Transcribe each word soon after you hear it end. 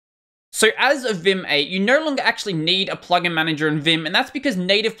So as of Vim 8, you no longer actually need a plugin manager in Vim, and that's because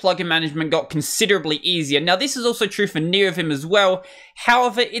native plugin management got considerably easier. Now this is also true for NeoVim as well.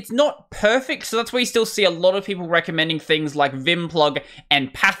 However, it's not perfect, so that's why you still see a lot of people recommending things like Vimplug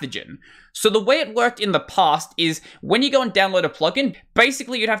and Pathogen. So the way it worked in the past is when you go and download a plugin,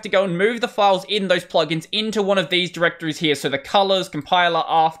 basically you'd have to go and move the files in those plugins into one of these directories here. So the colors, compiler,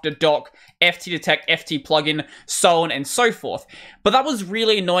 after, doc, ftdetect, ftplugin, so on and so forth. But that was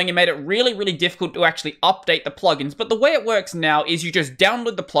really annoying and made it really, really difficult to actually update the plugins. But the way it works now is you just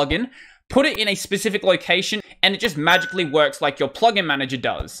download the plugin, put it in a specific location, and it just magically works like your plugin manager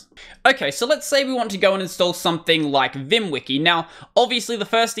does. Okay, so let's say we want to go and install something like VimWiki. Now, obviously the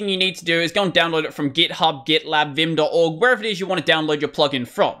first thing you need to do is go and download it from GitHub, GitLab, vim.org, wherever it is you want to download your plugin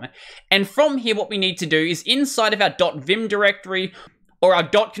from. And from here, what we need to do is inside of our .vim directory, or our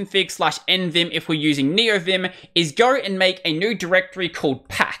 .config/nvim if we're using NeoVim, is go and make a new directory called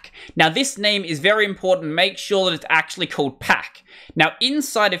pack. Now this name is very important, make sure that it's actually called pack. Now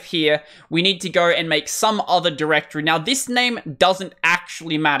inside of here, we need to go and make some other directory. Now this name doesn't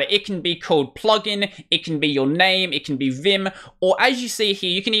actually matter. It can be called plugin, it can be your name, it can be Vim, or as you see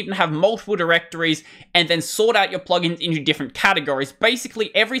here, you can even have multiple directories and then sort out your plugins into different categories. Basically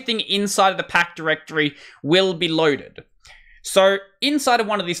everything inside of the pack directory will be loaded. So inside of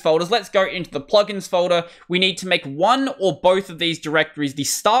one of these folders, let's go into the plugins folder. We need to make one or both of these directories the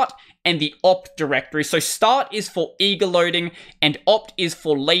start and the opt directory. So start is for eager loading and opt is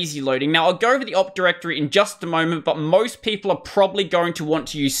for lazy loading. Now I'll go over the opt directory in just a moment, but most people are probably going to want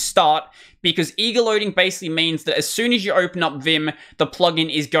to use start because eager loading basically means that as soon as you open up Vim, the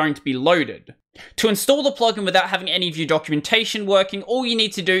plugin is going to be loaded. To install the plugin without having any of your documentation working, all you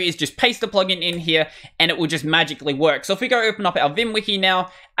need to do is just paste the plugin in here and it will just magically work. So if we go open up our VimWiki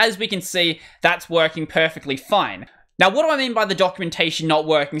now, as we can see, that's working perfectly fine. Now, what do I mean by the documentation not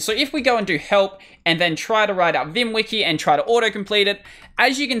working? So if we go and do help and then try to write out VimWiki and try to autocomplete it,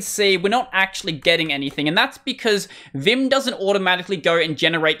 as you can see, we're not actually getting anything. And that's because Vim doesn't automatically go and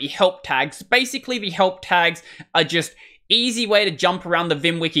generate the help tags. Basically, the help tags are just easy way to jump around the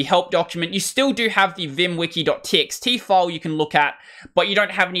VimWiki help document. You still do have the vimwiki.txt file you can look at, but you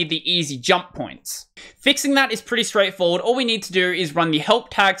don't have any of the easy jump points. Fixing that is pretty straightforward. All we need to do is run the help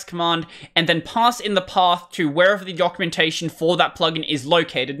tags command and then pass in the path to wherever the documentation for that plugin is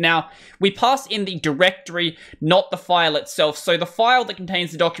located. Now, we pass in the directory, not the file itself. So the file that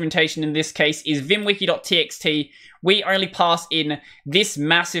contains the documentation in this case is vimwiki.txt. We only pass in this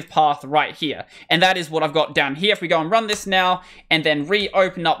massive path right here. And that is what I've got down here. If we go and run this now and then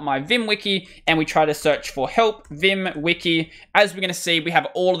reopen up my VimWiki and we try to search for help VimWiki, as we're going to see, we have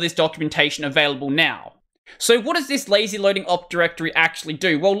all of this documentation available now. So what does this lazy loading opt directory actually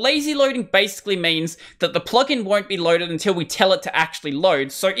do? Well, lazy loading basically means that the plugin won't be loaded until we tell it to actually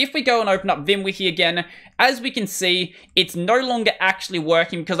load. So if we go and open up VimWiki again, as we can see, it's no longer actually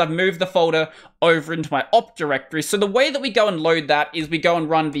working because I've moved the folder over into my opt directory. So the way that we go and load that is we go and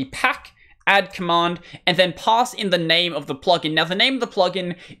run the pack add command and then pass in the name of the plugin. Now the name of the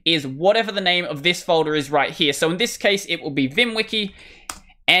plugin is whatever the name of this folder is right here. So in this case, it will be VimWiki.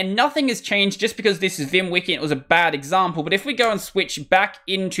 And nothing has changed just because this is VimWiki and it was a bad example. But if we go and switch back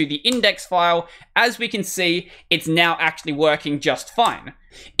into the index file, as we can see, it's now actually working just fine.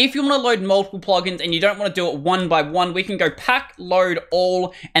 If you want to load multiple plugins and you don't want to do it one by one, we can go pack load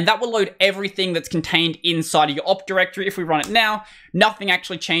all, and that will load everything that's contained inside of your opt directory. If we run it now, nothing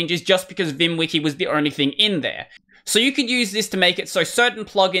actually changes just because VimWiki was the only thing in there. So you could use this to make it so certain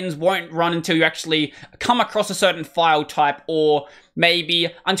plugins won't run until you actually come across a certain file type, or maybe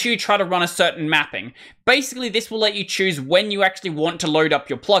until you try to run a certain mapping. Basically, this will let you choose when you actually want to load up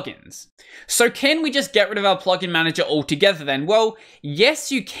your plugins. So can we just get rid of our plugin manager altogether then? Well,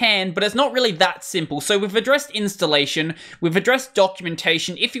 yes you can, but it's not really that simple. So we've addressed installation, we've addressed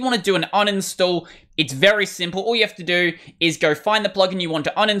documentation. If you want to do an uninstall, it's very simple. All you have to do is go find the plugin you want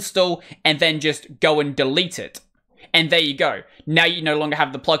to uninstall and then just go and delete it. And there you go. Now you no longer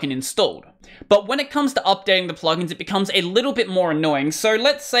have the plugin installed. But when it comes to updating the plugins, it becomes a little bit more annoying. So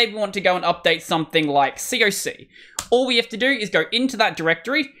let's say we want to go and update something like COC. All we have to do is go into that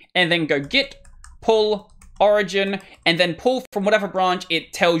directory and then go git pull origin and then pull from whatever branch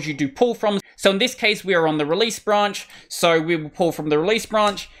it tells you to pull from. So in this case, we are on the release branch. So we will pull from the release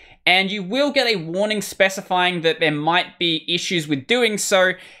branch. And you will get a warning specifying that there might be issues with doing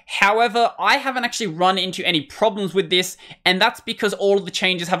so. However, I haven't actually run into any problems with this, and that's because all of the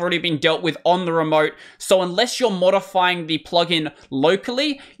changes have already been dealt with on the remote. So unless you're modifying the plugin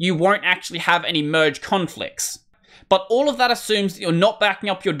locally, you won't actually have any merge conflicts. but all of that assumes that you're not backing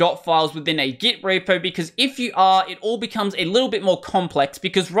up your dot files within a Git repo, because if you are, it all becomes a little bit more complex,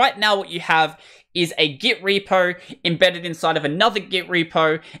 because right now what you have is a Git repo embedded inside of another Git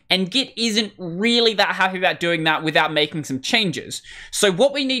repo, and Git isn't really that happy about doing that without making some changes. So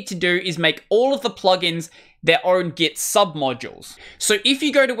what we need to do is make all of the plugins their own Git submodules. So if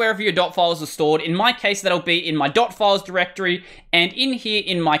you go to wherever your dot files are stored, in my case that'll be in my dot files directory, and in here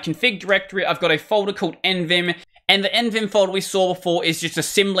in my config directory I've got a folder called nvim, and the nvim folder we saw before is just a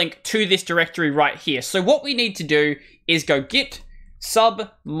symlink to this directory right here. So what we need to do is go git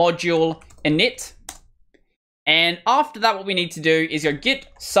submodule init, and after that what we need to do is go git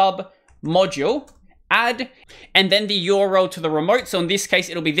submodule add, and then the URL to the remote. So in this case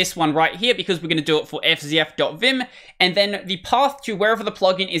it'll be this one right here, because we're going to do it for fzf.vim, and then the path to wherever the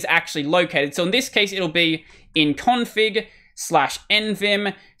plugin is actually located. So in this case it'll be in config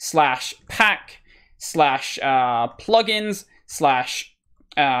 /nvim /pack /plugins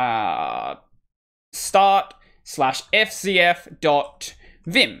 /start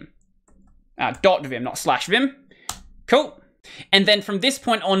 /fzf.vim .vim, not /vim. Cool. And then from this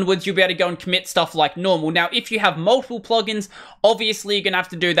point onwards, you'll be able to go and commit stuff like normal. Now, if you have multiple plugins, obviously you're going to have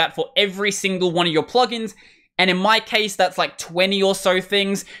to do that for every single one of your plugins. And in my case, that's like 20 or so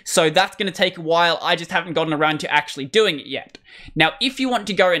things. So that's going to take a while. I just haven't gotten around to actually doing it yet. Now, if you want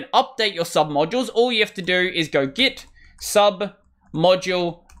to go and update your submodules, all you have to do is go git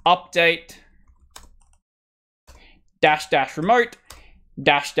submodule update --remote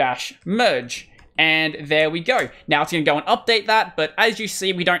 --merge. And there we go. Now it's going to go and update that, but as you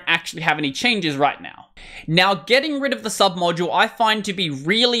see, we don't actually have any changes right now. Now, getting rid of the submodule I find to be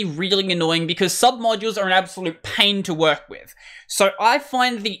really, really annoying, because submodules are an absolute pain to work with. So I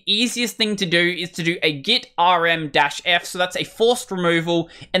find the easiest thing to do is to do a git rm-f, so that's a forced removal,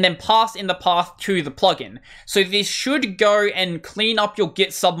 and then pass in the path to the plugin. So this should go and clean up your git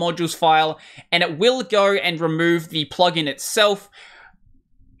submodules file, and it will go and remove the plugin itself.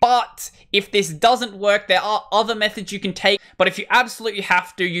 But if this doesn't work, there are other methods you can take. But if you absolutely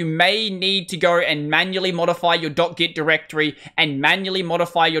have to, you may need to go and manually modify your .git directory and manually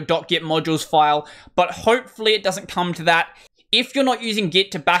modify your .git modules file. But hopefully it doesn't come to that. If you're not using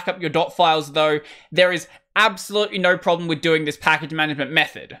Git to back up your dot files though, there is absolutely no problem with doing this package management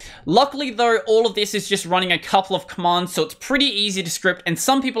method. Luckily though, all of this is just running a couple of commands, so it's pretty easy to script, and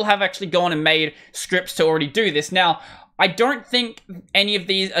some people have actually gone and made scripts to already do this. Now, I don't think any of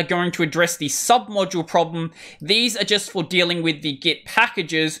these are going to address the submodule problem. These are just for dealing with the Git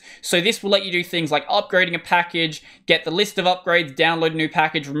packages. So this will let you do things like upgrading a package, get the list of upgrades, download a new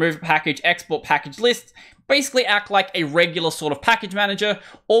package, remove a package, export package lists. Basically act like a regular sort of package manager.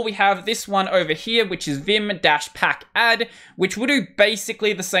 Or we have this one over here, which is vim-pack add, which will do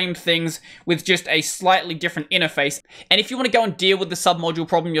basically the same things with just a slightly different interface. And if you want to go and deal with the submodule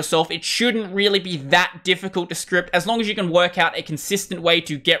problem yourself, it shouldn't really be that difficult to script, as long as you can work out a consistent way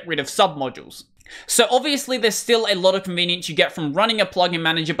to get rid of submodules. So obviously there's still a lot of convenience you get from running a plugin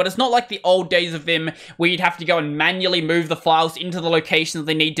manager, but it's not like the old days of Vim where you'd have to go and manually move the files into the locations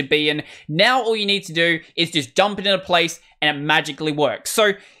they need to be in. Now all you need to do is just dump it in a place and it magically works.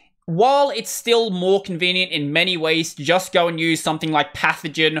 So while it's still more convenient in many ways to just go and use something like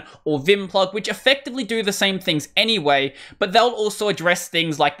Pathogen or Vimplug, which effectively do the same things anyway, but they'll also address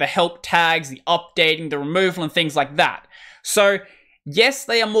things like the help tags, the updating, the removal, and things like that. So yes,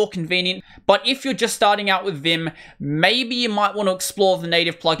 they are more convenient, but if you're just starting out with Vim, maybe you might want to explore the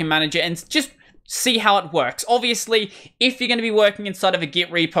native plugin manager and just see how it works. Obviously, if you're going to be working inside of a Git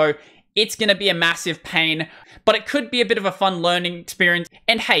repo, it's going to be a massive pain, but it could be a bit of a fun learning experience.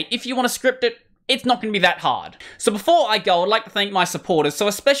 And hey, if you want to script it, it's not going to be that hard. So before I go, I'd like to thank my supporters. So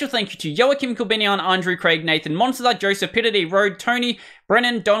a special thank you to Joachim Kilbinian, Andrew, Craig, Nathan, Monster, Joseph, Peter D, Road, Tony,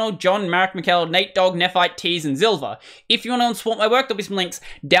 Brennan, Donald, John, Marek, Mikkel, Nate Dog, Nephite, Tees, and Zilva. If you want to support my work, there'll be some links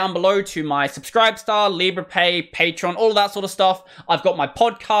down below to my Subscribestar, LibrePay, Patreon, all of that sort of stuff. I've got my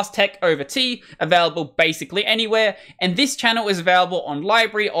podcast Tech Over Tea, available basically anywhere. And this channel is available on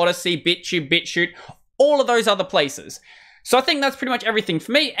Library, Odyssey, BitTube, BitChute, all of those other places. So I think that's pretty much everything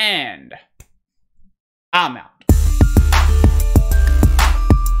for me, and I'm out.